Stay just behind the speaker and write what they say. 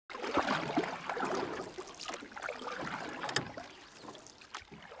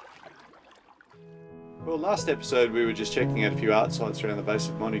Well, last episode we were just checking out a few art sites around the base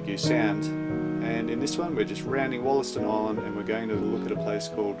of Mymyk Sound, and in this one we're just rounding Wollaston Island and we're going to look at a place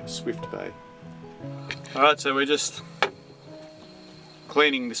called Swift Bay. Alright, so we're just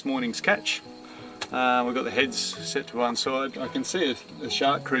cleaning this morning's catch. We've got the heads set to one side. I can see a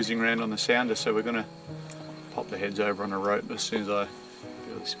shark cruising around on the sounder, so we're going to pop the heads over on a rope as soon as I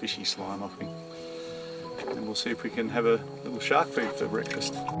feel this fishy slime off me. And we'll see if we can have a little shark feed for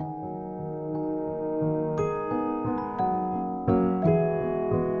breakfast.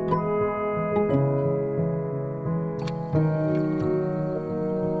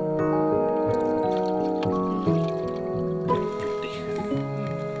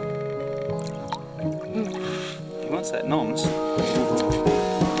 What's that, noms?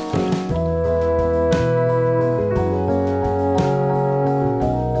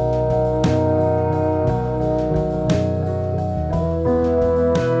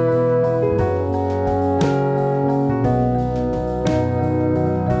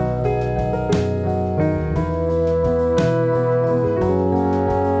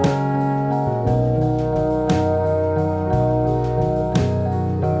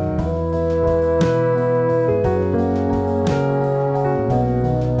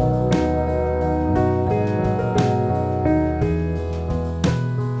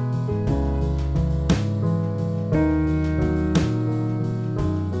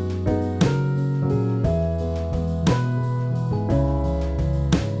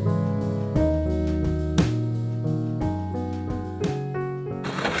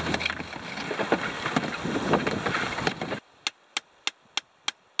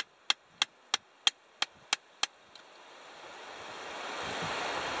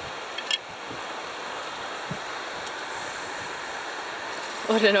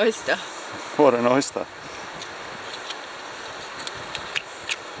 What an oyster. What an oyster.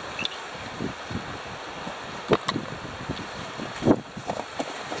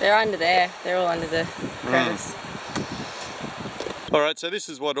 They're under there. They're all under the crevice. Alright, so this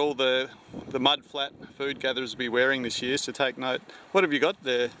is what all the mud flat food gatherers will be wearing this year, so take note. What have you got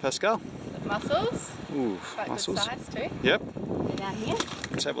there, Pascal? The mussels. Ooh, Quite mussels. good size too. Yep. They're down here.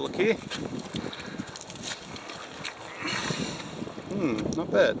 Let's have a look here. Not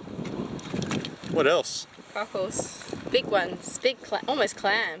bad. What else? Cockles. Big ones. Big, almost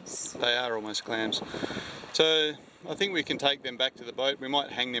clams. They are almost clams. So I think we can take them back to the boat. We might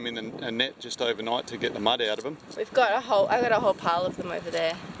hang them in a net just overnight to get the mud out of them. We've got I've got a whole pile of them over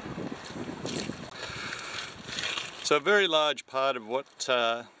there. So a very large part of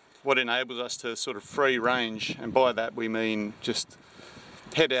what enables us to sort of free range, and by that we mean just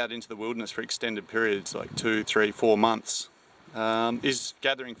head out into the wilderness for extended periods like 2, 3, 4 months, is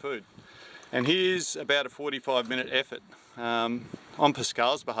gathering food. And here's about a 45-minute effort. On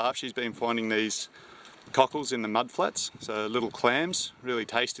Pascal's behalf, she's been finding these cockles in the mud flats, so little clams, really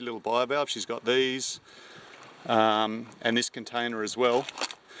tasty little bivalve. She's got these and this container as well.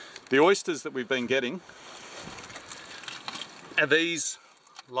 The oysters that we've been getting are these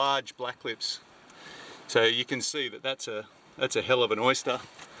large black lips. So you can see that that's a hell of an oyster.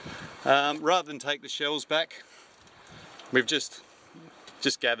 Rather than take the shells back, we've just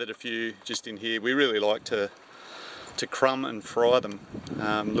gathered a few just in here. We really like to crumb and fry them,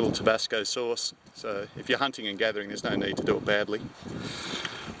 little Tabasco sauce. So if you're hunting and gathering, there's no need to do it badly.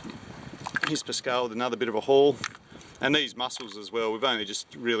 Here's Pascal with another bit of a haul. And these mussels as well, we've only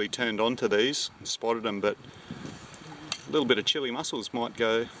just really turned on to these, spotted them, but a little bit of chili mussels might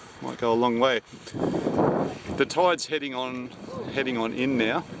go a long way. The tide's heading on in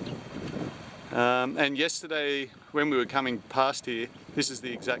now. And yesterday when we were coming past here, this is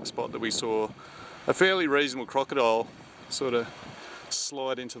the exact spot that we saw a fairly reasonable crocodile sort of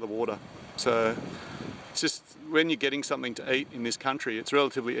slide into the water. So it's just when you're getting something to eat in this country, it's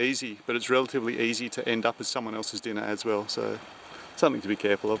relatively easy, but it's relatively easy to end up as someone else's dinner as well. So something to be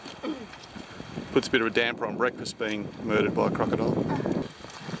careful of. Puts a bit of a damper on breakfast being murdered by a crocodile.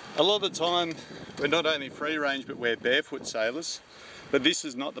 A lot of the time we're not only free range but we're barefoot sailors, but this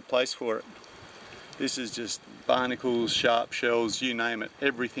is not the place for it. This is just barnacles, sharp shells, you name it.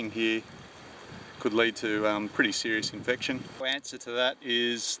 Everything here could lead to pretty serious infection. The answer to that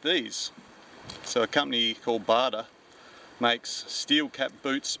is these. So a company called Barter makes steel cap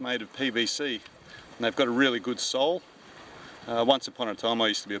boots made of PVC, and they've got a really good sole. Once upon a time I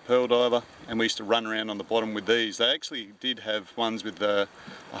used to be a pearl diver and we used to run around on the bottom with these. They actually did have ones with a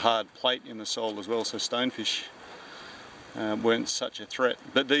hard plate in the sole as well, so stonefish weren't such a threat.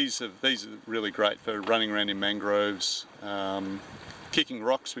 But these are really great for running around in mangroves, kicking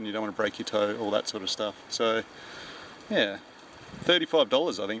rocks when you don't want to break your toe, all that sort of stuff. So yeah,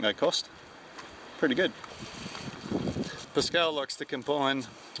 $35 I think they cost. Pretty good. Pascal likes to combine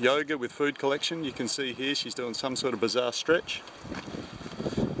yoga with food collection. You can see here she's doing some sort of bizarre stretch.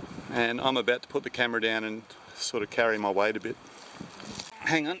 And I'm about to put the camera down and sort of carry my weight a bit.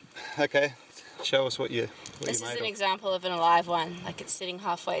 Hang on, okay, show us what you made. This is an example of an alive one, like it's sitting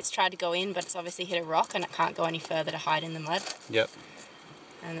halfway. It's tried to go in, but it's obviously hit a rock and it can't go any further to hide in the mud. Yep.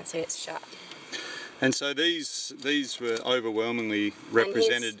 And that's it, it's shut. And so these were overwhelmingly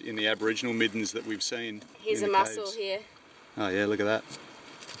represented in the Aboriginal middens that we've seen. Here's in a the mussel caves. here. Oh yeah, look at that.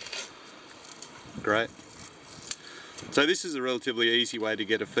 Great. So this is a relatively easy way to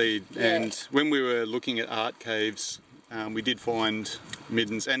get a feed, and when we were looking at art caves, we did find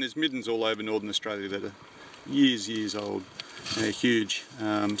middens, and there's middens all over Northern Australia that are years old, and they're huge.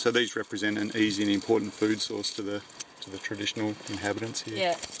 So these represent an easy and important food source to the traditional inhabitants here.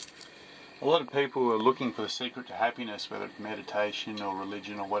 Yeah. A lot of people are looking for the secret to happiness, whether it's meditation or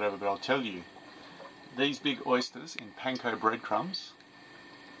religion or whatever, but I'll tell you, these big oysters in panko breadcrumbs,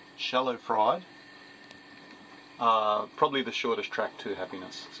 shallow fried, are probably the shortest track to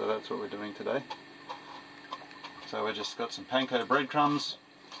happiness. So that's what we're doing today. So we've just got some panko breadcrumbs.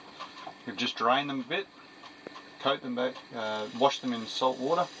 We've just drained them a bit, coat them back, wash them in salt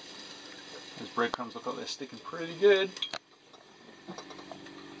water. Those breadcrumbs look like they're sticking pretty good.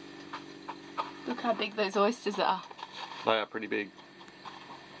 Look how big those oysters are. They are pretty big.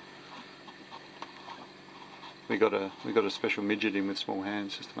 We got a special midget in with small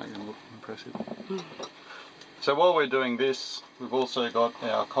hands just to make them look impressive. So while we're doing this, we've also got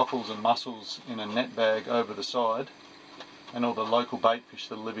our cockles and mussels in a net bag over the side, and all the local bait fish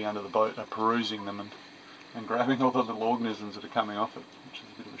that are living under the boat are perusing them and grabbing all the little organisms that are coming off it, which is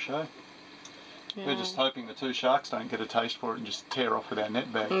a bit of a show. Yeah. We're just hoping the two sharks don't get a taste for it and just tear off with our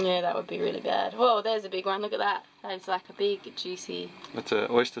net bag. Yeah, that would be really bad. Whoa, there's a big one, look at that. That's like a big, juicy... That's an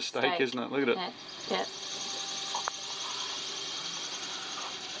oyster steak, isn't it? Look at it. Yeah.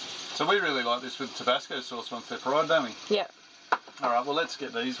 So we really like this with Tabasco sauce once they're fried, don't we? Yeah. Alright, well let's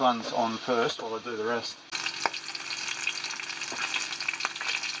get these ones on first while I do the rest.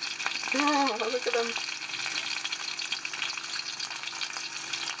 Oh, look at them.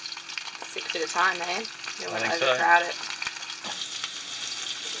 6 at a time, man. You don't want to overcrowd it.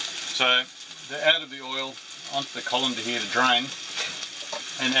 So they're out of the oil onto the colander here to drain,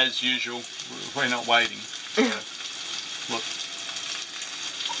 and as usual we're not waiting. So, look.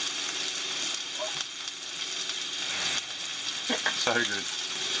 So good.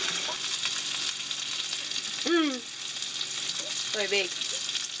 So big.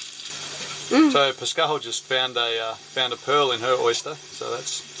 So Pascal just found a pearl in her oyster, so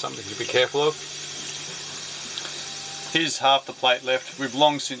that's something to be careful of. Here's half the plate left. We've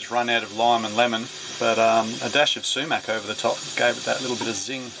long since run out of lime and lemon, but a dash of sumac over the top gave it that little bit of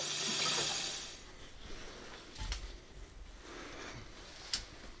zing.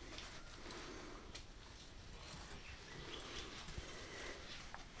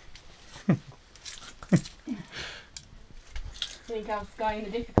 Think I was going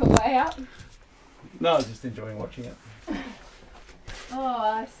the difficult way out? No, I was just enjoying watching it. Oh,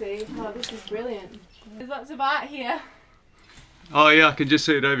 I see. Oh, this is brilliant. There's lots of art here. Oh yeah, I can just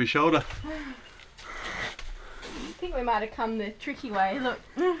see it over your shoulder. I think we might have come the tricky way. Look,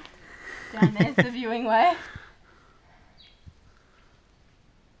 down there's the viewing way.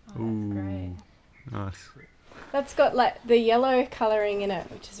 Oh, that's great. Nice. That's got like the yellow colouring in it,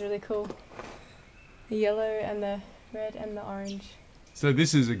 which is really cool. The yellow and the red and the orange. So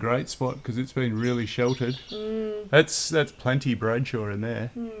this is a great spot because it's been really sheltered. That's plenty Bradshaw in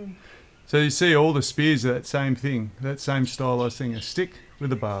there. So you see all the spears are that same thing, that same stylised thing, a stick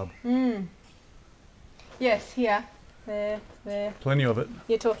with a barb. Yes, here, there. Plenty of it.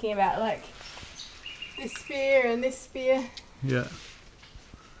 You're talking about like this spear and this spear. Yeah.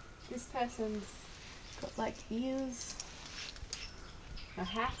 This person's got like ears, a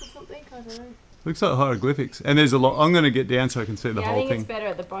hat or something, I don't know. Looks like hieroglyphics, and there's a lot. I'm going to get down so I can see the whole thing. I think it's better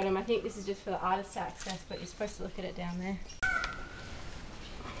at the bottom. I think this is just for the artist to access, but you're supposed to look at it down there.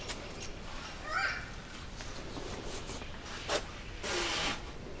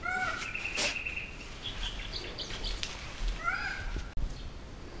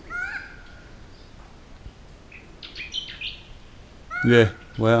 Yeah,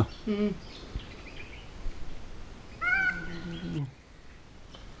 wow.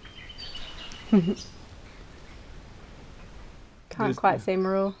 Can't quite see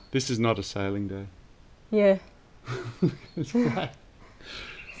Marul. This is not a sailing day. Yeah. It's flat.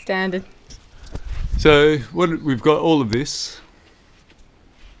 Standard. So we've got all of this.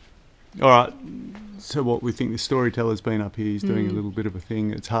 Alright, so what we think the storyteller's been up here, he's doing a little bit of a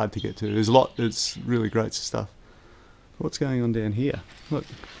thing. It's hard to get to. There's a lot that's really great stuff. What's going on down here? Look.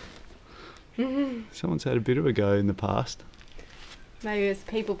 Someone's had a bit of a go in the past. Maybe it's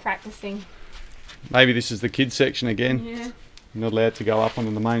people practicing. Maybe this is the kids section again. Yeah. You're not allowed to go up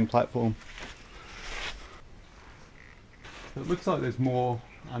onto the main platform. It looks like there's more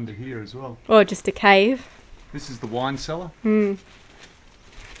under here as well. Or just a cave. This is the wine cellar. Hmm.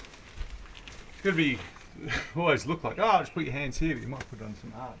 It's going to be, always look like, oh, just put your hands here, but you might put on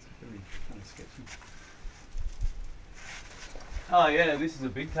some art. It's going to be kind of sketchy. Oh yeah, this is a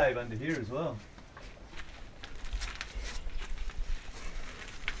big cave under here as well.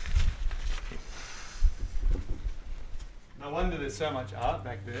 No wonder there's so much art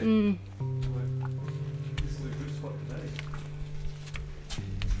back there. Mm. This is a good spot to be.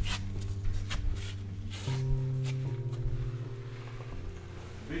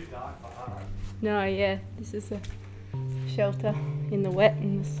 A bit dark for art. No, yeah, this is a shelter in the wet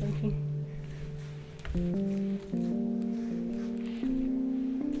and the soaking.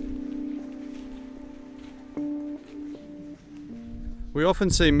 We often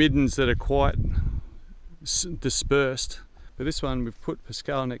see middens that are quite dispersed, but this one, we've put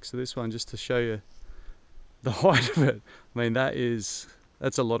Pascal next to this one just to show you the height of it. I mean, that's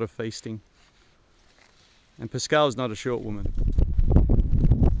a lot of feasting. And Pascal's not a short woman.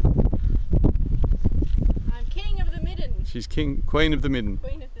 I'm king of the midden. She's queen of the midden.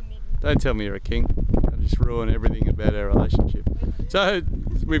 Queen of the midden. Don't tell me you're a king. I'll just ruin everything about our relationship. So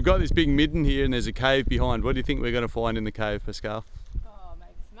we've got this big midden here and there's a cave behind. What do you think we're going to find in the cave, Pascal? Oh,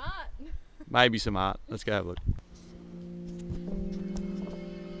 maybe smart. Maybe some art. Let's go have a look.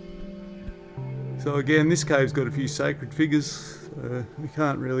 So again, this cave's got a few sacred figures. We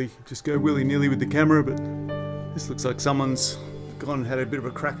can't really just go willy-nilly with the camera, but this looks like someone's gone and had a bit of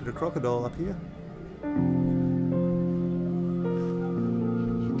a crack at a crocodile up here.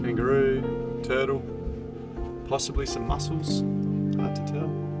 Kangaroo, turtle, possibly some mussels, hard to tell.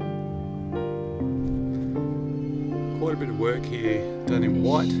 Quite a bit of work here done in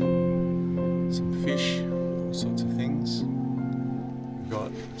white. Some fish, all sorts of things. We've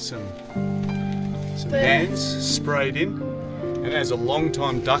got some hands sprayed in. And as a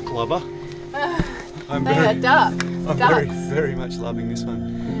long-time duck lover, I'm very much loving this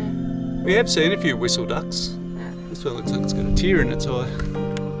one. We have seen a few whistle ducks. This one looks like it's got a tear in its eye.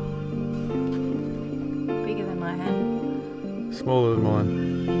 Bigger than my hand. Smaller than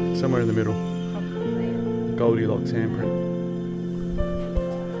mine. Somewhere in the middle. Probably. Goldilocks handprint.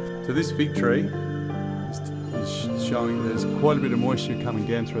 So this fig tree is showing there's quite a bit of moisture coming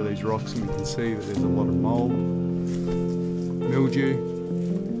down through these rocks, and we can see that there's a lot of mould, mildew.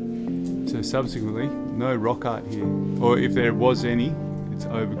 So subsequently, no rock art here, or if there was any, it's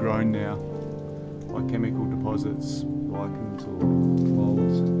overgrown now by chemical deposits, lichens or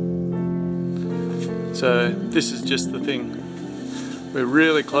moulds. So this is just the thing. We're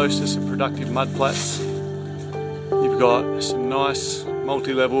really close to some productive mudflats. You've got some nice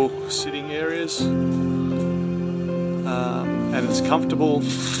multi-level sitting areas. And it's comfortable,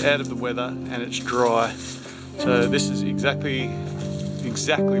 out of the weather, and it's dry. So this is exactly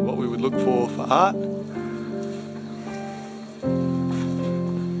what we would look for art.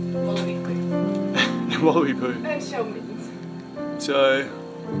 Wallaby poo. And shell mittens. So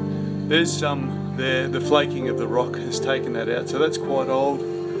there's some there, the flaking of the rock has taken that out, so that's quite old. We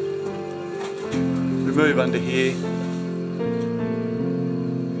move under here. You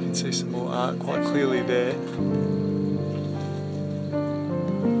can see some more art quite clearly there.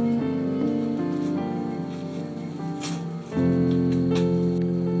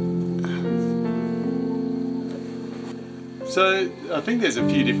 So I think there's a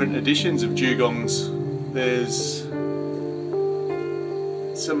few different editions of dugongs. There's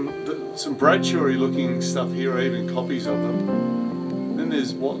some brochure-y looking stuff here, or even copies of them. Then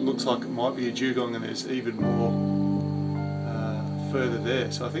there's what looks like it might be a dugong, and there's even more further there.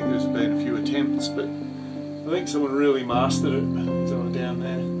 So I think there's been a few attempts, but I think someone really mastered it. Someone down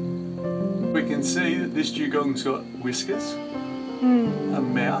there. We can see that this dugong's got whiskers, a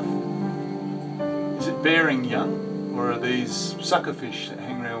mouth. Is it bearing young? Or are these suckerfish that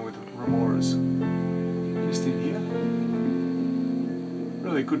hang around with remoras? Just in here.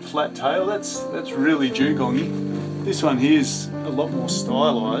 Really good flat tail. That's really dugongy. This one here is a lot more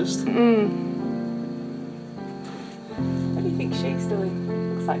stylised. What do you think she's doing?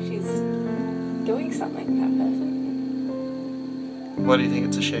 Looks like she's doing something, that person. Why do you think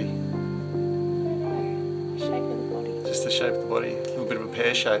it's a she? I don't know. Shape of the body. Just the shape of the body. A little bit of a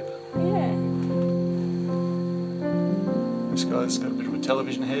pear shape. Yeah. This guy's got a bit of a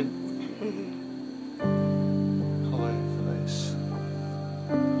television head. Hollow face.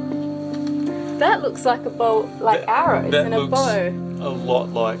 That looks like a bow, like arrows and a bow. A lot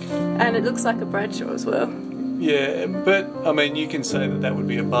like. And it looks like a Bradshaw as well. Yeah, but I mean, you can say that would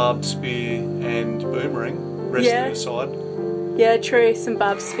be a barbed spear and boomerang. Rest Yeah. of the side. Yeah, true. Some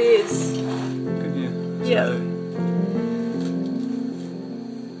barbed spears. Good, yeah. Yeah. So,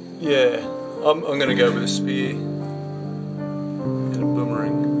 yeah, I'm going to go with a spear and a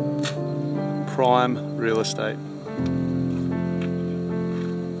boomerang. Prime real estate.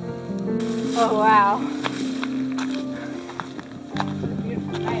 Oh wow.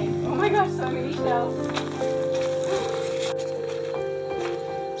 Beautiful name. Oh my gosh, so many shells.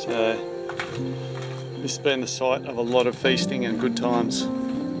 So, this has been the site of a lot of feasting and good times.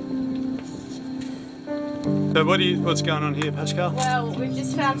 So what's going on here, Pascal? Well, we've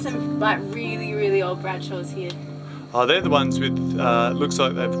just found some like really old Bradshaws here. Oh, they're the ones with, looks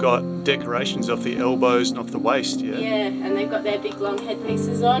like they've got decorations off the elbows and off the waist, yeah? Yeah, and they've got their big long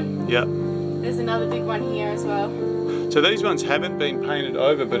headpieces on. Yep. There's another big one here as well. So these ones haven't been painted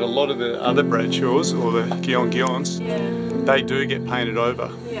over, but a lot of the other Bradshaws, or the Guions, Yeah. they do get painted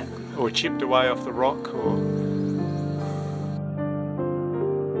over. Yeah. Or chipped away off the rock, or...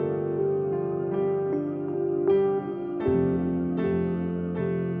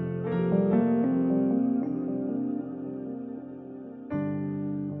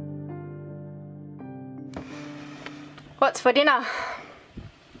 What's for dinner?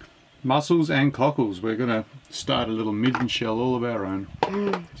 Mussels and cockles. We're going to start a little midden shell all of our own.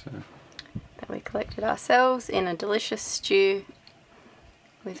 So. That we collected ourselves in a delicious stew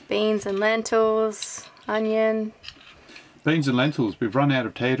with beans and lentils, onion. Beans and lentils. We've run out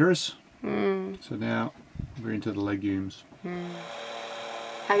of taters, so now we're into the legumes.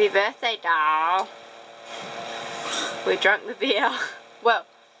 Happy birthday, doll. We drank the beer. Well,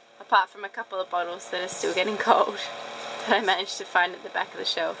 apart from a couple of bottles that are still getting cold that I managed to find at the back of the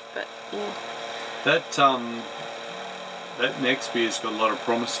shelf, but yeah. That next beer's got a lot of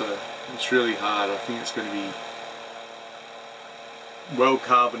promise though. It's really hard. I think it's going to be well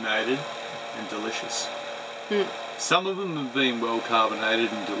carbonated and delicious. Some of them have been well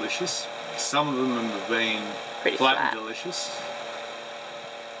carbonated and delicious. Some of them have been Pretty flat flat. and delicious.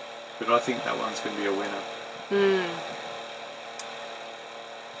 But I think that one's going to be a winner.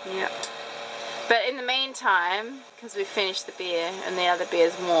 Yep. But in the meantime, because we've finished the beer and the other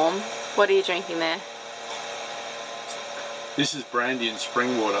beer's warm, what are you drinking there? This is brandy and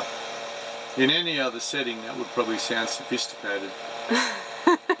spring water. In any other setting that would probably sound sophisticated.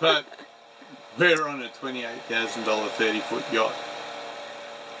 But we're on a $28,000 30-foot yacht.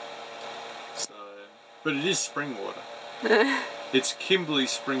 So, but it is spring water. It's Kimberley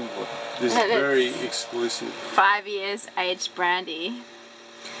spring water. This is very exclusive. 5 years aged brandy.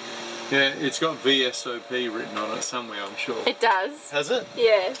 Yeah, it's got VSOP written on it somewhere, I'm sure. It does. Has it?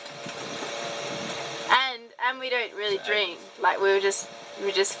 Yeah. And we don't really drink. Like we just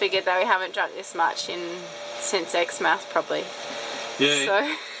figured that we haven't drunk this much since Exmouth probably. Yeah.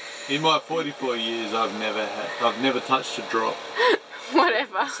 So in my 44 years, I've never touched a drop.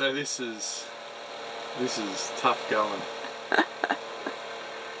 whatever. So this is tough going.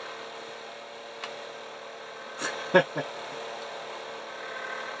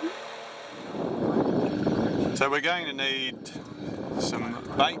 So we're going to need some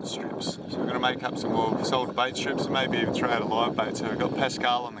bait strips. So we're going to make up some more salted bait strips and maybe even throw out a live bait. So we've got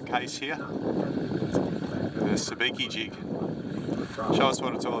Pascal on the case here. The sabiki jig. Show us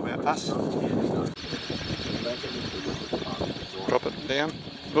what it's all about, Pas. Drop it down.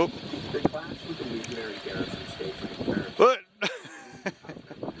 Oop. What?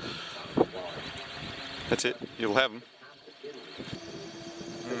 That's it. You'll have them.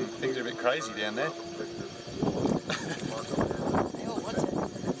 Things are a bit crazy down there.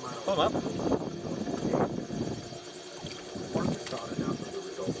 Pull them up.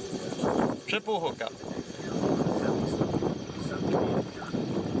 Triple hookup.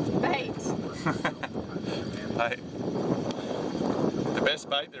 Bait. Bait. The best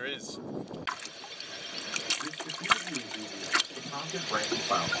bait there is.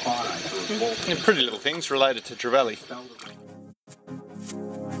 Yeah, pretty little things related to trevally.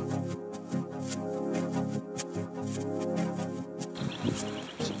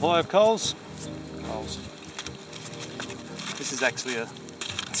 Supply of coals. Coals. This is actually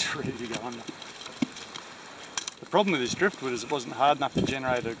it's ready to go under. The problem with this driftwood is it wasn't hard enough to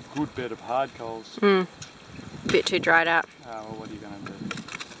generate a good bed of hard coals. A bit too dried out. Well, what are you going to do?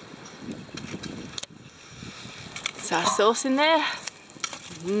 Is our sauce in there?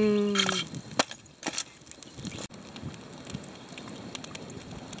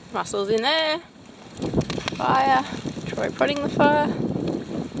 Mussels in there. Fire. Troy prodding the fire.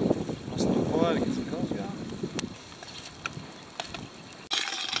 Nice little fire to get some coals going.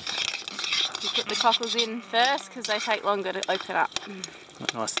 You put the cockles in first because they take longer to open up.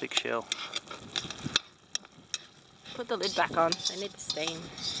 Nice thick shell. Put the lid back on, they need to steam.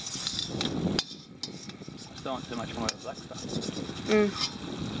 I don't want too much more of the black stuff.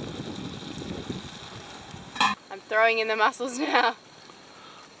 I'm throwing in the mussels now.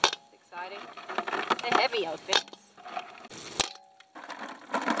 It's exciting. They're heavy, old things.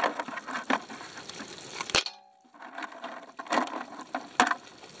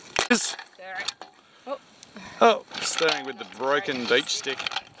 Oh, stirring with the broken beach stick.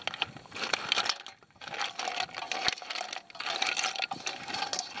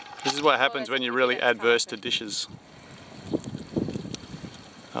 This is what happens when you're really adverse to dishes.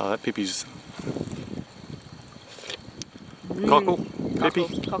 Oh, that Pippi's cockle.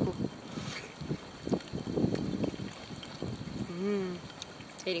 Pippi. Cockle.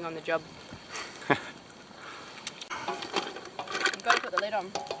 It's eating on the job. You've got to put the lid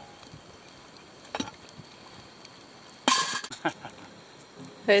on.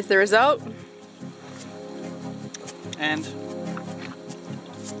 There's the result. And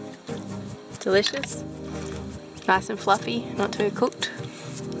delicious. Nice and fluffy, not too cooked.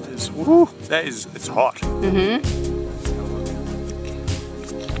 it's hot.